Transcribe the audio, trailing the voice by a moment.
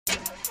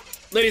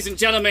Ladies and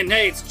gentlemen,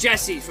 hey, it's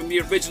Jesse from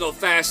the original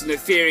Fast and the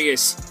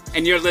Furious,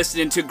 and you're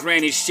listening to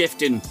Granny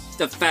Shifting,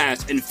 the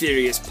Fast and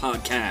Furious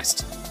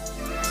podcast.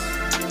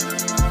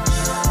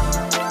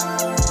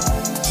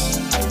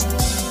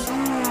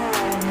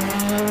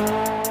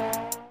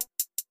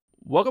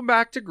 Welcome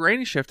back to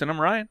Granny Shifting. I'm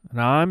Ryan.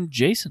 And I'm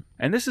Jason.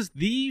 And this is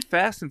the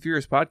Fast and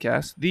Furious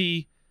podcast,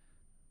 the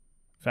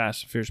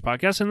Fast and Furious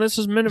podcast, and this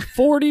is minute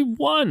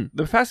 41.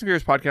 The Fast and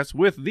Furious podcast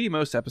with the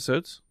most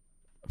episodes.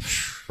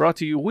 Brought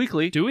to you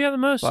weekly. Do we have the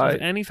most by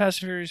of any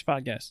Fast and Furious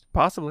podcast?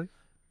 Possibly.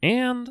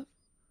 And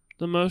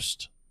the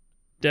most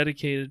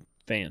dedicated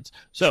fans.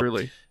 So,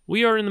 Truly.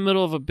 We are in the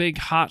middle of a big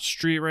hot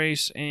street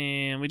race,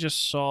 and we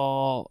just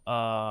saw,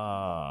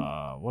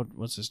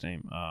 what's his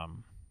name?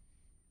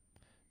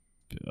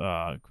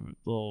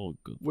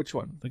 Which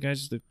one? The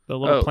guy's the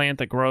little plant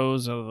that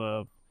grows out of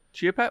the...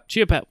 Chia Pet?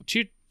 Chia Pet.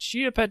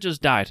 Chia Pet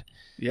just died.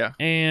 Yeah.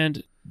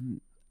 And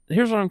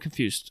here's what I'm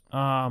confused.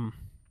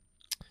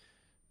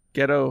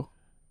 Ghetto.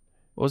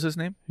 What was his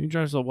name? Who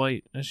drives the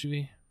white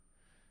SUV?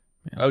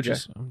 Man,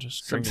 OJ. I'm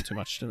just drinking too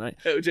much tonight.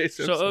 OJ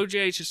Simpson. So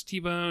OJ just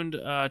T-boned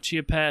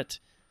Chia Pet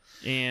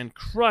and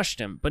crushed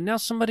him. But now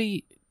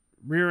somebody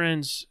rear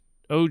ends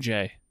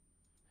OJ.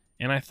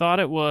 And I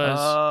thought it was...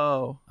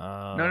 Oh.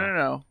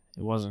 No.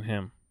 It wasn't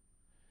him.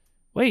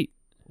 Wait.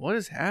 What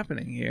is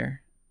happening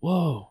here?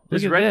 Whoa.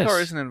 This look at red this. car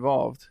isn't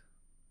involved.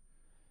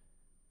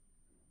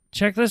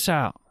 Check this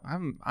out.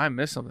 I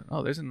missed something.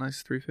 Oh, there's a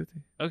nice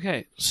 350.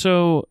 Okay,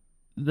 so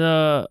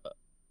the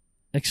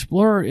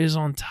Explorer is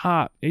on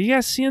top. Are you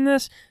guys seeing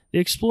this? The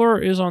Explorer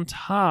is on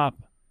top.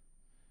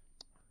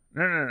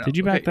 No. Did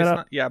you back that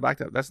up? Yeah, I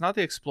backed up. That's not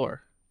the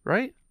Explorer,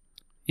 right?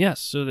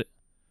 Yes, so that...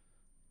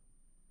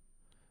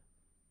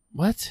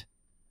 What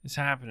is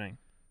happening?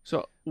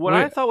 So what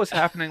I thought was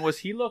happening was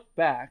he looked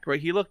back,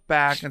 right? He looked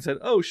back and said,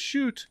 "Oh,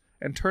 shoot,"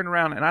 and turned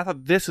around, and I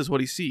thought this is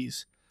what he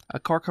sees. A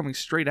car coming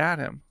straight at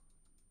him.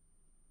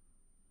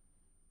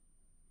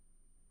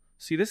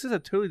 See, this is a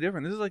totally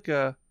different. This is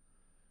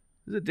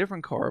a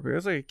different car, but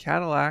it's like a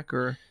Cadillac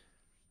or...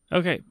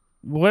 Okay,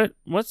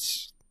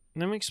 what's...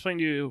 Let me explain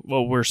to you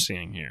what we're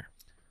seeing here.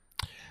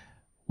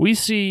 We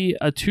see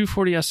a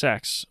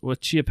 240SX with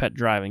Chia Pet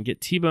driving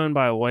get T-boned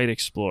by a white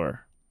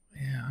Explorer.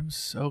 Yeah, I'm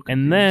so confused.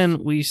 And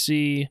then we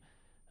see,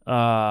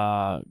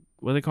 what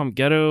do they call him?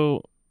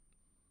 Ghetto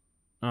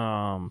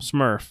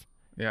Smurf.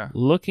 Yeah.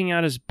 Looking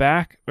at his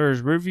back or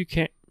his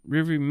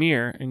rearview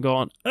mirror and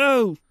going,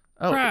 oh,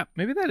 crap.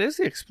 Maybe that is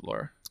the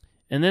Explorer.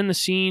 And then the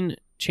scene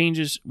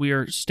changes. We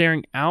are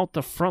staring out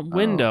the front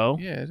window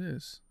yeah, it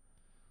is.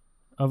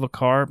 of a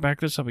car. Back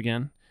this up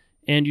again.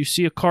 And you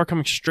see a car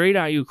coming straight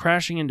at you,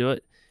 crashing into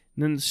it.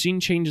 And then the scene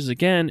changes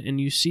again,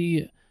 and you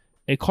see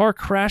a car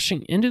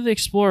crashing into the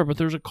Explorer, but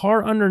there's a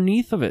car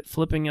underneath of it,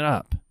 flipping it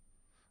up.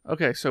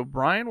 Okay, so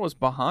Brian was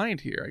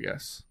behind here, I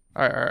guess.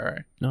 All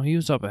right. No, he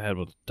was up ahead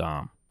with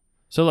Dom.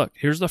 So look,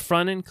 here's the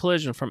front end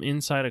collision from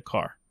inside a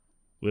car.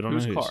 We don't know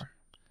whose car.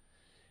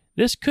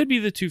 This could be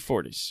the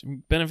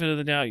 240s. Benefit of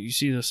the doubt, you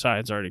see the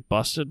sides already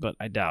busted, but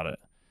I doubt it.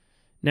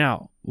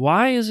 Now,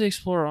 why is the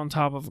Explorer on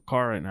top of a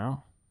car right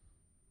now?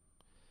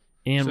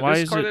 And so why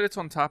this is car that it's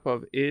on top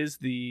of is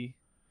the...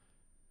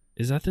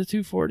 Is that the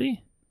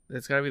 240?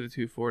 It's got to be the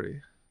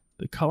 240.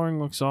 The coloring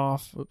looks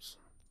off. Oops.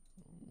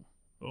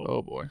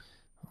 Oh boy.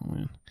 Oh,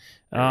 man.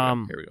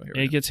 Here we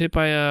go. It gets hit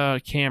by a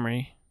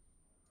Camry.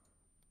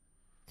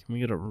 Can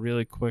we get a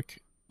really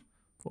quick...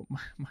 Well,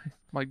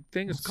 my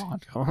thing is gone.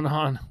 What's going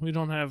on? We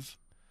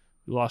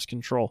lost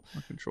control.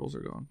 My controls are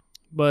gone.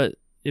 But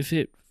if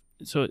it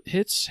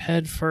hits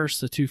head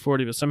first the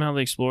 240, but somehow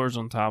the Explorer's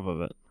on top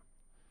of it.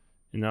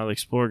 And now the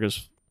Explorer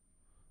goes...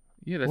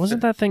 Yeah,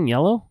 Wasn't that thing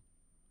yellow?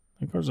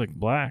 The car's like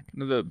black.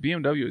 No, the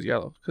BMW is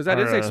yellow. Because that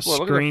is the Explorer.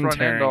 Look at the screen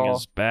front end tearing all...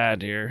 is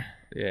bad here.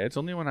 Yeah, it's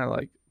only when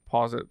I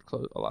pause it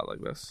a lot like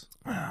this.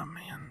 Oh,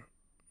 man.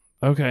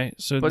 Okay,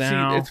 so but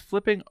now... see, it's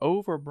flipping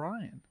over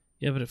Brian.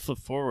 Yeah, but it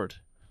flipped forward.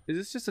 Is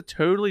this just a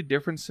totally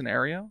different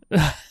scenario?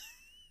 I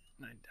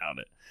doubt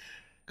it.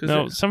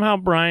 No, somehow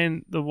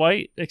Brian, the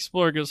white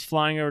Explorer goes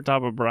flying over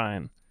top of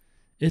Brian.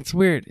 It's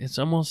weird. It's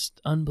almost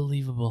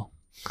unbelievable.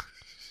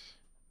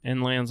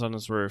 And lands on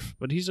his roof.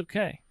 But he's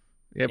okay.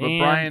 Yeah, but and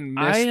Brian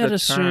missed I had the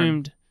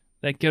assumed turn.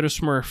 that Ghetto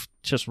Smurf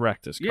just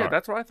wrecked his car. Yeah,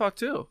 that's what I thought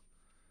too.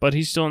 But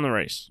he's still in the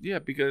race. Yeah,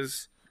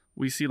 because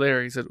we see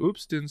later, he said,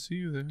 "Oops, didn't see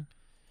you there."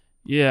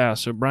 Yeah,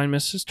 so Brian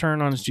missed his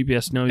turn on his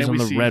GPS. No, he's on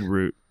the red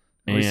route.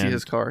 And we see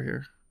his car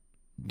here.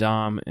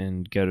 Dom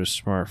and Ghetto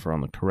Smurf are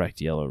on the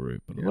correct yellow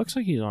route. But it looks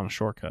like he's on a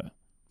shortcut.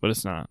 But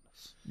it's not.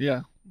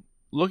 Yeah.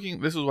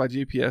 This is why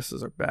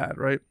GPSs are bad,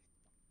 right?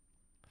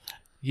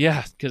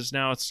 Yeah, because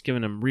now it's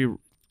giving him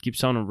keeps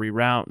telling him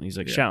reroute, and he's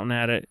shouting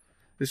at it,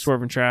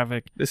 swerving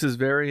traffic. This is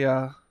very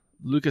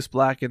Lucas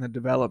Black in the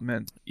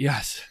Development.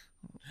 Yes.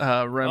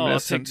 Reminiscent.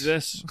 I'll take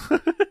this.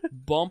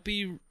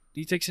 Bumpy.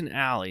 He takes an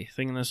alley,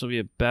 thinking this will be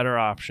a better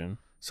option.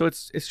 So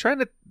it's trying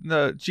to...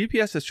 The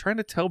GPS is trying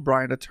to tell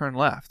Brian to turn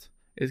left.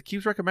 It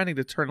keeps recommending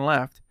to turn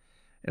left,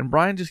 and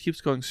Brian just keeps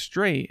going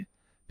straight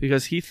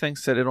because he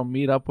thinks that it'll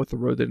meet up with the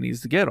road that it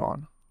needs to get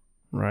on.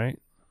 Right.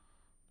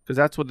 because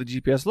that's what the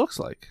GPS looks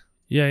like.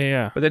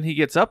 Yeah. But then he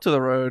gets up to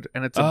the road,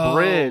 and it's a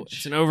bridge.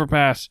 It's an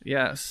overpass.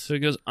 Yes. So he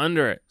goes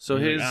under it. So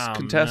his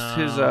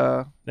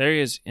There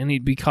he is, and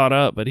he'd be caught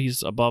up, but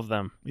he's above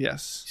them.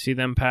 Yes. You see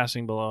them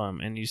passing below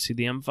him, and you see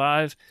the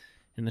M5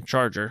 and the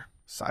Charger.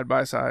 Side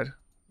by side.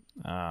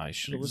 I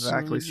should have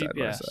Exactly listened to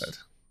the side GPS. by side.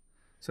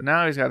 So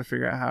now he's got to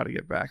figure out how to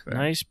get back there.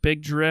 Nice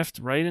big drift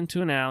right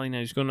into an alley. Now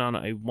he's going down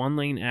a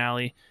 1-lane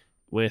alley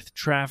with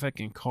traffic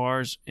and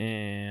cars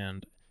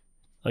and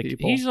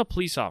People. He's a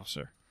police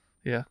officer.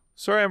 Yeah.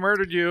 Sorry, I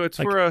murdered you. It's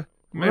for a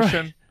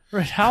mission.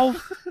 Right.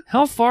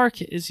 How far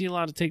is he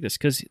allowed to take this?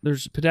 Because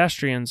there's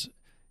pedestrians.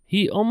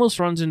 He almost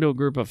runs into a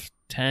group of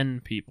 10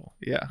 people.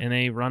 Yeah. And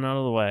they run out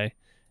of the way,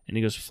 and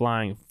he goes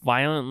flying,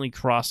 violently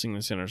crossing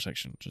this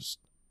intersection. Just,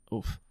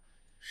 oof.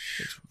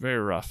 It's very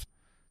rough.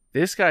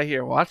 This guy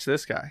here, watch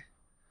this guy.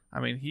 I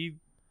mean, he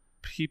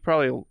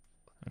probably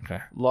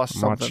lost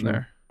something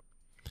there.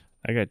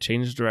 I got to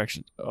change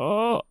direction.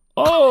 Oh,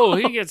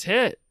 he gets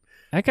hit.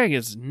 That guy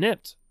gets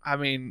nipped. I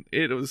mean,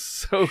 it was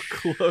so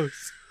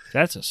close.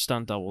 That's a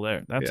stunt double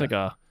there. That's like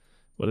a,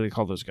 what do they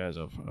call those guys?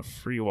 A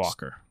free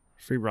walker,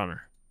 free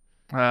runner.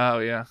 Oh,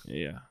 yeah.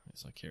 Yeah.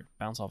 It's like, here,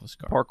 bounce off his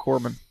car.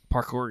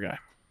 Parkour guy.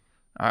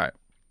 All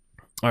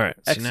right.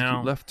 So Execute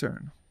now left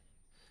turn.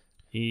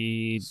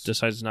 he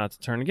decides not to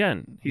turn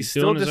again. He's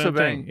still doing his own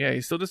disobeying. thing. Yeah,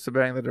 he's still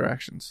disobeying the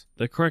directions.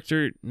 The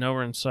corrector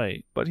nowhere in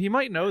sight. But he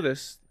might know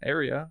this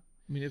area.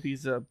 I mean, if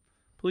he's a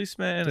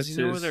policeman, Does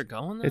he know where they're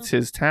going, though? It's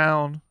his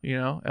town,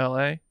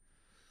 L.A.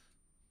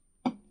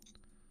 And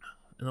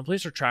the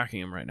police are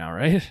tracking him right now,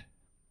 right?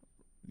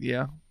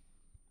 Yeah.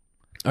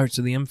 All right,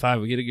 so the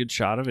M5, we get a good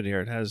shot of it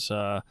here. It has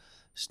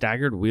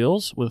staggered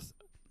wheels with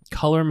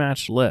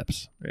color-matched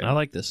lips. Yeah. I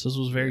like this. This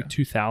was very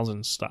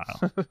 2000s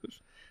style.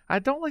 I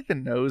don't like the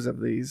nose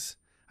of these.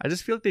 I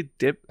just feel like they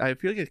dip. I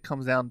feel like it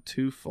comes down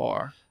too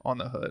far on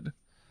the hood.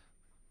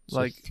 So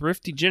like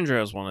Thrifty Ginger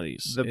has one of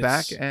these. The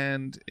back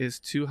end is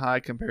too high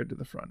compared to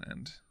the front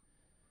end.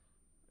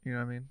 You know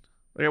what I mean?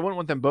 Like I wouldn't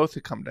want them both to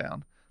come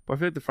down, but I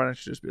feel like the front end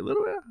should just be a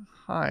little bit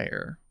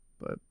higher.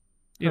 But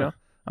you know,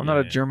 I'm not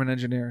a German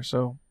engineer,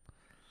 so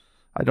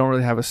I don't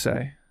really have a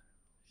say.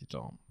 You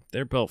don't.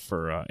 They're built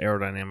for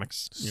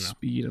aerodynamics,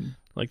 speed and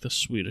like the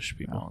Swedish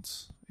people.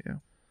 Balance. Yeah.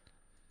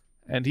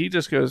 And he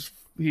just goes.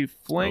 He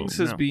flings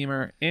his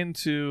Beamer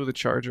into the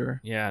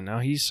Charger. Yeah, now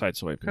he's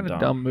sideswiping. Kind of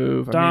dumb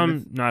move.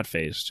 Not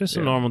phased. Just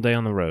a normal day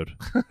on the road.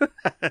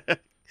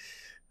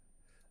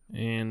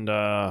 And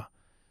Ghetto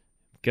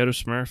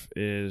Smurf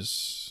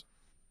is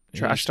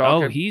trash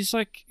talking. Oh,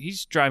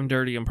 he's driving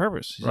dirty on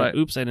purpose. He's like,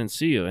 oops, I didn't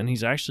see you. And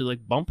he's actually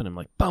like bumping him,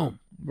 like boom.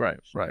 Right.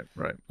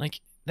 Like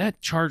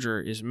that Charger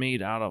is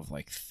made out of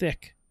like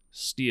thick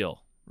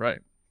steel. Right.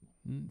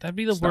 That'd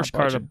be the worst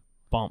car to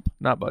bump.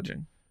 Not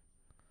budging.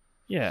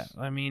 Yeah,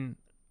 I mean,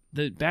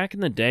 back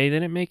in the day, they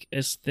didn't make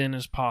as thin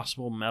as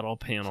possible metal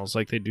panels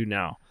like they do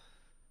now.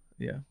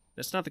 Yeah.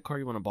 That's not the car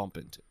you want to bump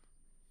into.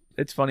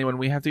 It's funny when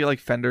we have to get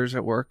like fenders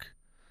at work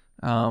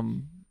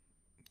to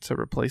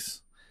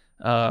replace.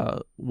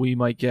 We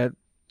might get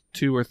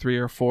 2 or 3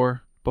 or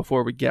 4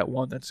 before we get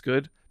one that's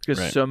good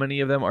because so many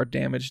of them are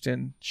damaged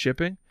in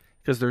shipping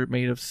because they're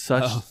made of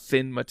such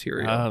thin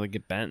material. Oh, they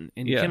get bent.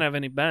 And you can't have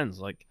any bends.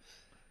 Like,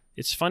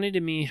 it's funny to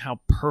me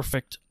how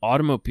perfect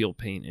automobile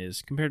paint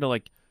is compared to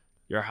like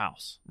your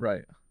house.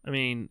 Right. I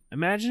mean,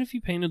 imagine if you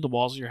painted the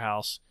walls of your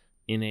house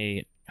in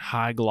a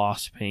high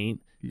gloss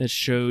paint that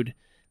showed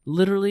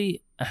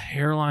literally a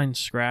hairline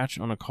scratch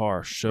on a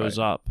car shows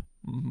up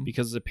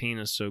because the paint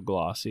is so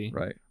glossy.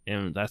 Right.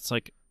 And that's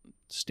like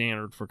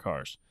standard for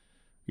cars.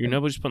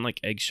 Nobody's putting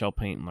like eggshell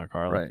paint in their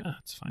car. Like,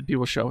 it's fine.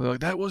 People show up, they're like,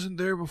 that wasn't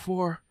there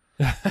before.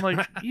 I'm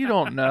like, you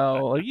don't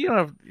know. Like, you don't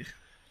have.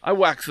 I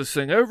wax this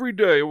thing every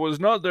day. It was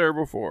not there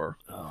before.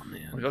 Oh,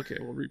 man. Like, okay,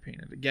 we'll repaint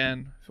it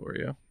again for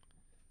you.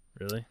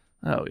 Really?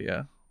 Oh,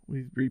 yeah.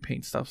 We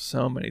repaint stuff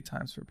so many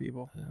times for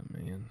people. Oh,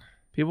 man.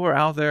 People are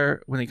out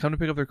there, when they come to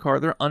pick up their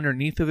car, they're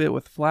underneath of it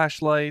with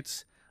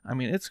flashlights. I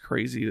mean, it's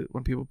crazy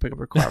when people pick up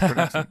their car for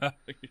next time.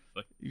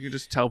 You can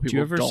just tell people. Do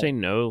you ever say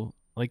no?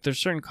 Like, there's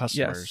certain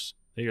customers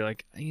that you're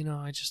like,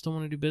 I just don't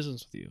want to do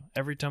business with you.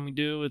 Every time we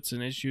do, it's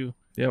an issue.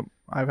 Yep.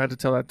 I've had to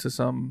tell that to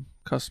some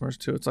customers,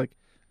 too. It's like,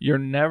 you're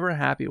never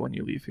happy when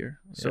you leave here.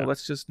 So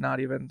let's just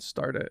not even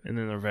start it. And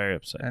then they're very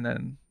upset. And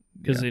then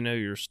because they know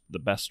you're the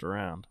best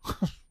around.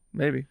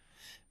 Maybe.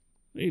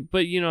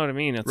 But you know what I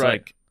mean? It's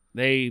like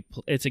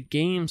it's a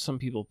game some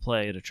people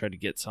play to try to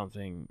get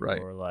something. Right.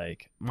 Or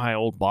like my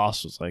old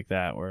boss was like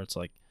that, where it's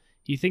like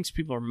he thinks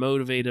people are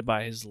motivated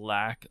by his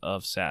lack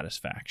of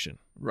satisfaction.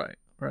 Right.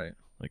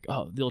 Like,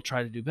 they'll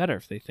try to do better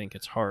if they think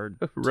it's hard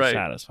to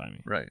satisfy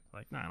me. Right.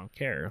 Like, no, I don't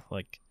care.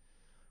 Like,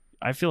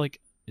 I feel like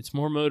it's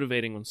more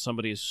motivating when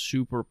somebody is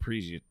super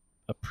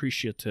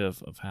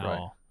appreciative of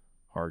how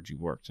hard you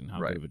worked and how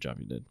good of a job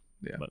you did.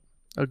 Yeah. But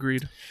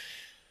agreed.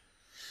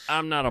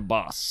 I'm not a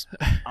boss.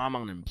 I'm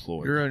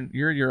unemployed.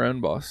 You're your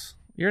own boss.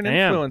 You're an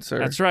influencer.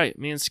 That's right.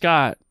 Me and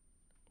Scott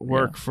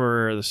work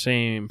for the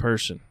same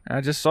person. I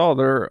just saw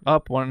they're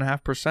up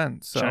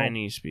 1.5%. So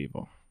Chinese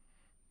people.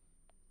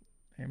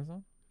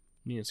 Amazon?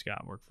 Me and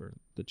Scott work for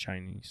the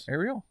Chinese.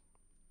 Ariel?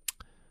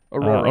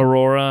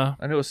 Aurora.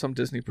 I know it was some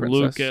Disney princess.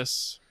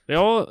 Lucas.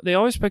 They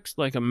always pick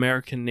like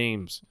American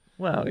names.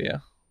 Well, yeah.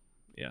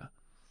 Yeah.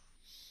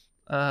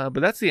 But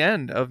that's the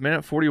end of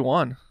minute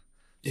 41.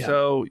 Yeah.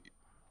 So,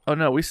 oh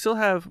no, we still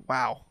have.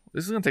 Wow,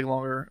 this is gonna take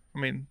longer. I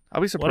mean,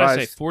 I'll be surprised. What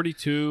did I say?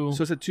 42.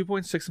 So it's at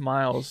 2.6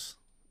 miles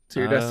to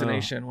your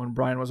destination when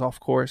Brian was off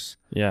course.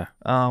 Yeah.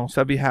 So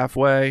that'd be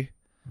halfway.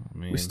 Oh,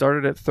 man. We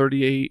started at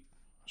 38.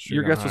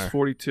 Your guess was higher.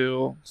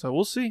 42. So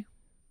we'll see.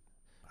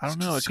 I don't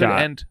know. It Scott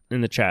could end.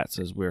 in the chat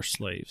says we're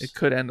slaves. It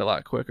could end a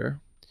lot quicker.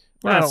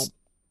 I don't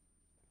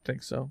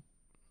think so.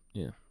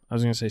 Yeah. I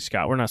was gonna say,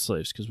 Scott, we're not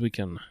slaves because we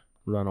can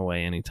run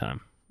away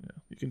anytime. Yeah,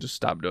 you can just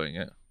stop doing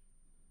it.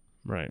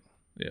 Right.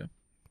 Yeah.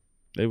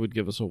 They would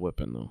give us a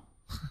whipping though.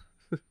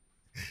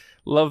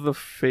 Love the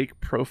fake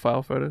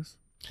profile photos.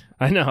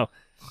 I know.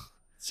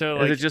 So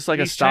like, is it just like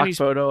a these stock Chinese,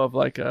 photo of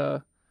like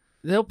a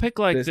they'll pick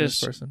like business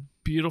this person?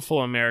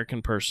 beautiful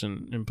American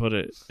person and put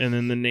it, and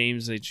then the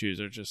names they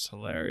choose are just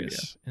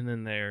hilarious. Yeah. And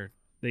then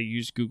they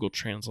use Google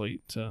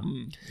Translate to.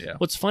 Yeah.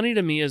 What's funny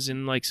to me is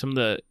in like some of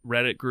the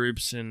Reddit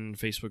groups and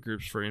Facebook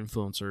groups for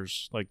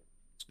influencers, like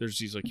there's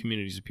these like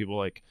communities of people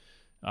like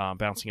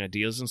bouncing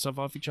ideas and stuff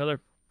off each other.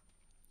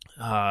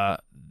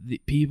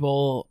 The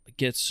people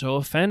get so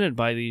offended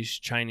by these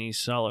Chinese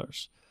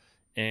sellers,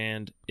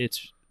 and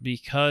it's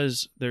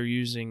because they're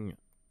using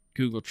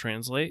Google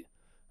Translate.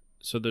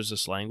 So there's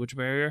this language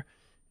barrier,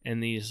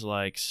 and these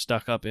like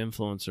stuck up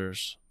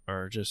influencers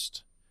are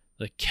just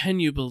like, can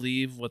you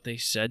believe what they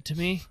said to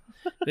me?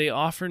 They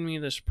offered me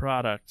this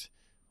product.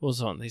 What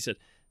was on? They said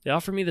they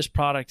offered me this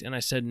product, and I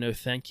said no,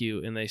 thank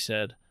you. And they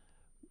said,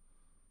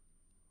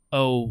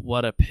 oh,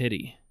 what a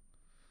pity.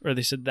 Or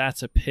they said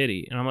that's a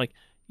pity, and I'm like,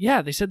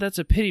 yeah, they said that's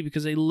a pity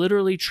because they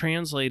literally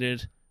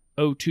translated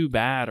 "oh, too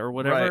bad" or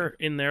whatever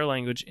in their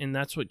language, and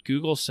that's what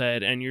Google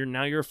said, and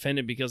you're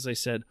offended because they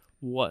said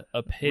what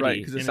a pity, right?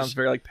 Because it sounds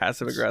very like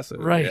passive aggressive,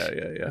 right?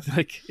 Yeah.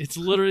 Like it's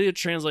literally a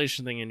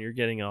translation thing, and you're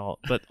getting all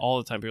the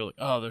time people are like,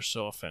 oh, they're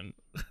so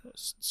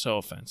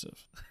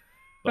offensive,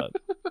 but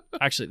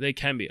actually they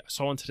can be. I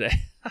saw one today.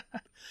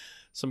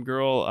 Some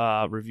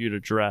girl reviewed a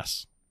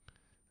dress,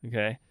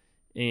 okay,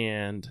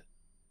 and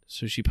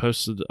so she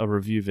posted a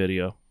review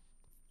video.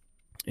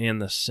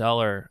 And the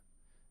sellers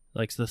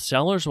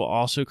will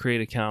also create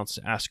accounts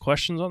to ask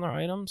questions on their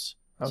items.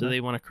 Okay. So they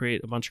want to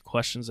create a bunch of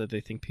questions that they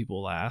think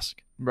people will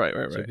ask. Right.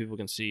 So people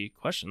can see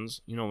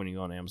questions, when you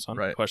go on Amazon,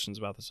 right. Questions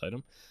about this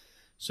item.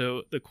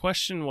 So the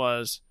question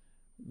was,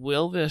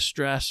 will this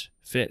dress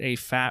fit a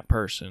fat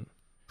person?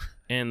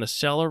 And the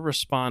seller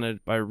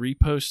responded by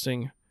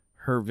reposting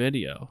her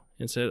video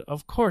and said,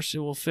 of course it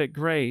will fit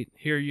great.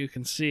 Here you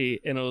can see.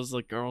 And it was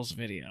the girl's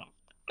video.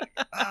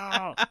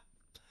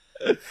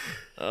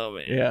 Oh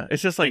man! Yeah,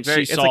 it's just like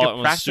it's like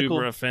a practical,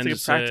 it's like a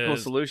practical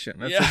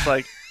solution. It's just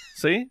like,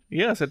 see,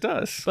 yes, it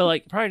does. But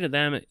like prior to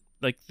them,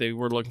 they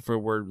were looking for a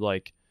word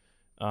like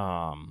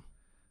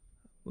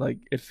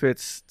it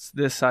fits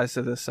this size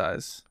to this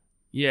size.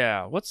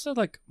 Yeah, what's the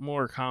like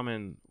more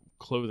common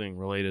clothing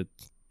related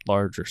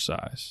larger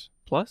size?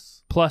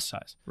 Plus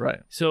size,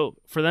 right? So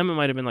for them, it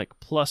might have been like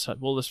plus size.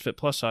 Will this fit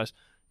plus size?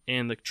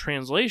 And the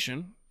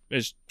translation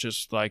is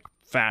just like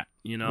fat,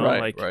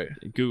 right.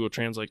 Google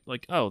Translate,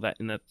 like, oh, that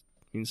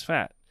means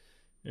fat,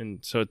 and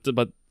so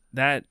but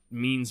that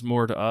means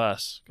more to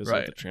us because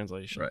of the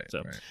translation. Right.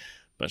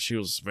 But she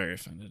was very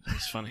offended. It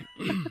was funny.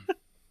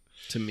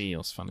 To me, it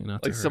was funny,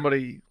 not like to her.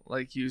 Somebody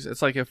like use.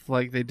 It's like if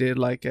like they did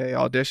like a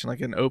audition, like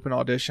an open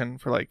audition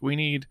for like, we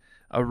need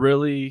a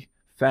really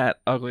fat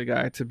ugly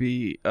guy to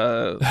be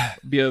a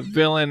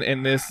villain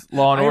in this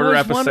Law and Order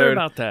episode. I wonder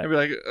about that. I'd be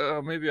like,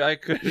 oh, maybe I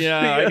could.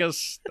 Yeah, I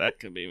guess that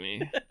could be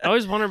me. I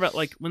always wonder about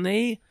like when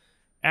they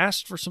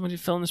asked for somebody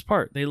to fill in this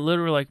part, they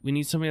literally like, we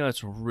need somebody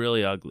that's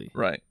really ugly,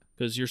 right?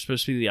 Because you're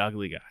supposed to be the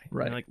ugly guy,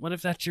 right? And like, what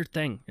if that's your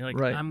thing? You're like,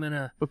 right. I'm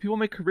gonna. But people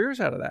make careers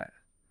out of that.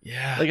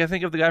 Yeah. Like I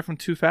think of the guy from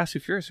Too Fast, Too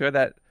Furious who had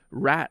that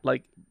rat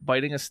like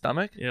biting his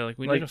stomach. Yeah, like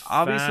we like, need a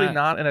obviously fat...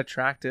 not an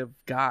attractive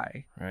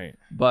guy, right?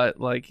 But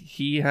like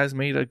he has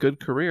made a good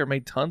career,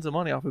 made tons of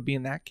money off of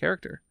being that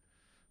character.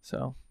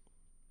 So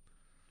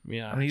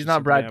yeah, I mean, he's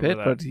not Brad Pitt,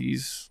 but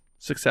he's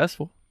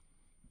successful.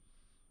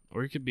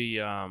 Or he could be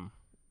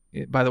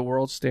by the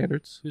world's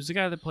standards. Who's the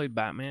guy that played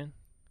Batman?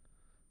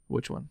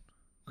 Which one?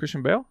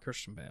 Christian Bale?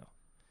 Christian Bale.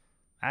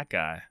 That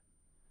guy.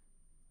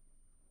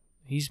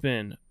 He's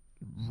been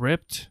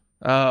ripped.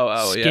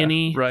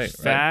 Skinny, yeah. Right,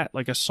 fat. right.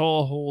 Like I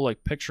saw a whole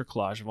like picture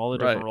collage of all the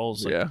different right.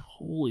 roles. Like, yeah.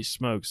 Holy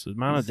smokes. The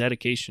amount of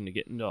dedication to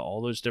get into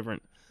all those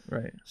different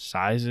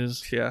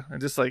sizes. Yeah.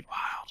 And just like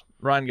wild.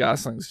 Ryan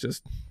Gosling's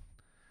just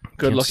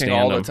good looking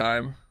all the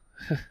time.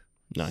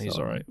 No, he's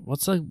all right.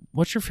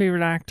 What's your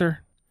favorite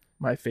actor?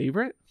 My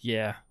favorite?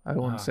 Yeah. I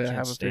wouldn't say I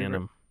have a favorite.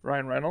 Him.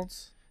 Ryan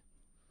Reynolds?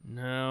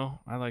 No,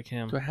 I like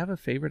him. Do I have a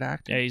favorite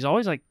actor? Yeah, he's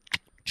always like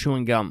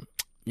chewing gum.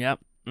 Yep.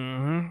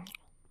 Mm-hmm.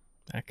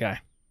 That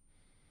guy.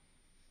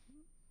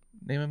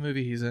 Name a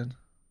movie he's in.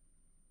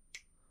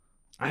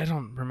 I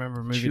don't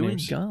remember movie chewing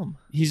names. Chewing gum.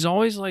 He's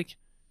always like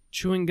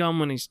chewing gum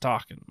when he's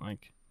talking.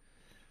 Like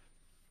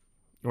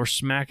Or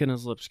smacking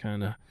his lips,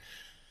 kind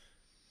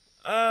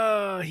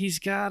of. He's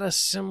got a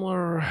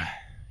similar...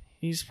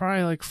 He's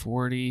probably like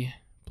 40.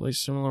 Plays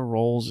similar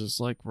roles as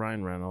like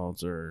Ryan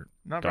Reynolds or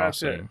Not Brad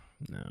Dawson.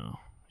 No,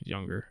 he's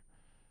younger.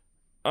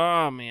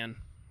 Oh, man.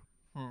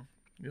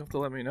 You'll have to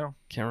let me know.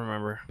 Can't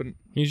remember. But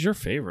he's your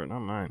favorite, not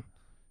mine.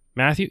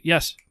 Matthew?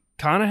 Yes.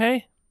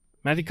 McConaughey?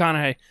 Matthew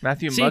McConaughey.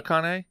 Matthew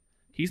McConaughey?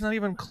 He's not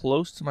even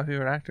close to my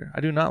favorite actor. I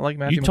do not like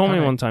Matthew McConaughey. You told me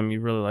one time you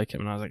really like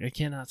him, and I was like, I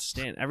cannot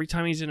stand every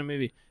time he's in a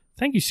movie.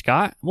 Thank you,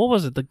 Scott. What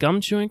was it? The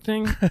gum chewing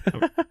thing?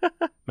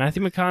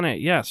 Matthew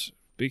McConaughey, yes.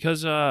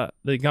 Because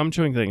the gum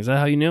chewing thing. Is that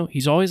how you knew?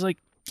 He's always like,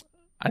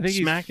 I think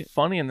he's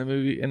funny in the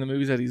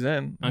movies that he's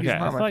in. Okay, he's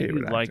not I my thought favorite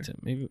you actor. liked him.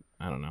 Maybe,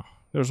 I don't know.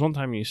 There was one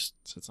time you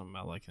said something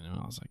about liking him,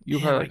 and I was like, you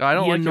were like, I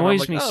don't he like him. I'm annoys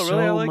like, me oh, so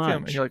really? I like much.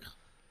 him. And you're like,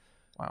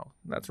 wow,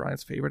 that's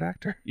Ryan's favorite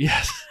actor?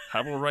 Yes.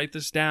 I will write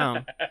this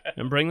down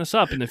and bring this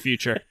up in the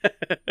future.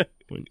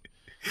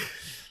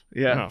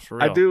 Yeah. No, for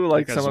real. I do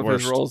like That guy's some of the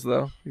his worst. roles,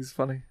 though. He's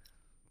funny.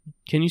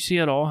 Can you see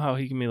at all how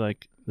he can be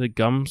like the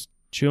gum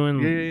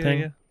chewing thing?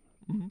 Yeah.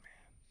 Mm-hmm.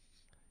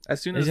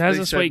 As soon as He has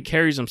this way he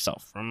carries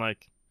himself. I'm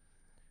like,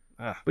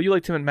 But you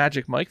liked him in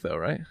Magic Mike, though,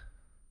 right?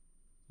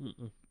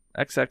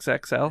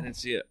 XXXL? I didn't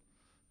see it.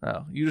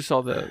 Oh, you just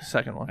saw the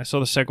second one. I saw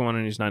the second one,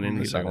 and he's not in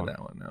the He's not second in one.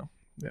 that one, no.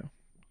 Yeah.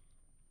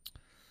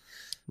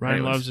 Ryan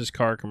Anyways. loves his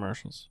car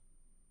commercials.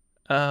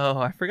 Oh,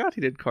 I forgot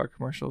he did car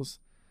commercials.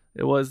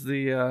 It was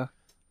the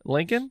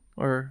Lincoln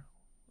or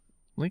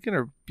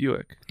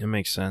Buick. It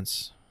makes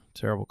sense.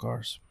 Terrible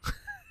cars.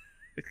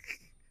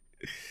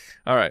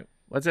 All right,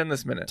 let's end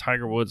this minute.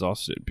 Tiger Woods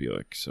also did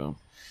Buick, so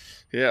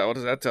Yeah, what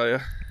does that tell you?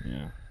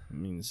 yeah, it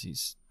means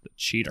he's a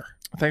cheater.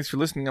 Thanks for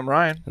listening. I'm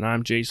Ryan. And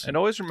I'm Jason. And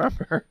always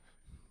remember,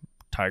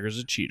 Tiger's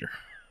a cheater.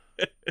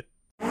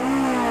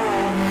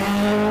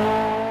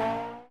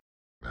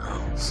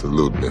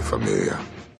 Salute me, familia.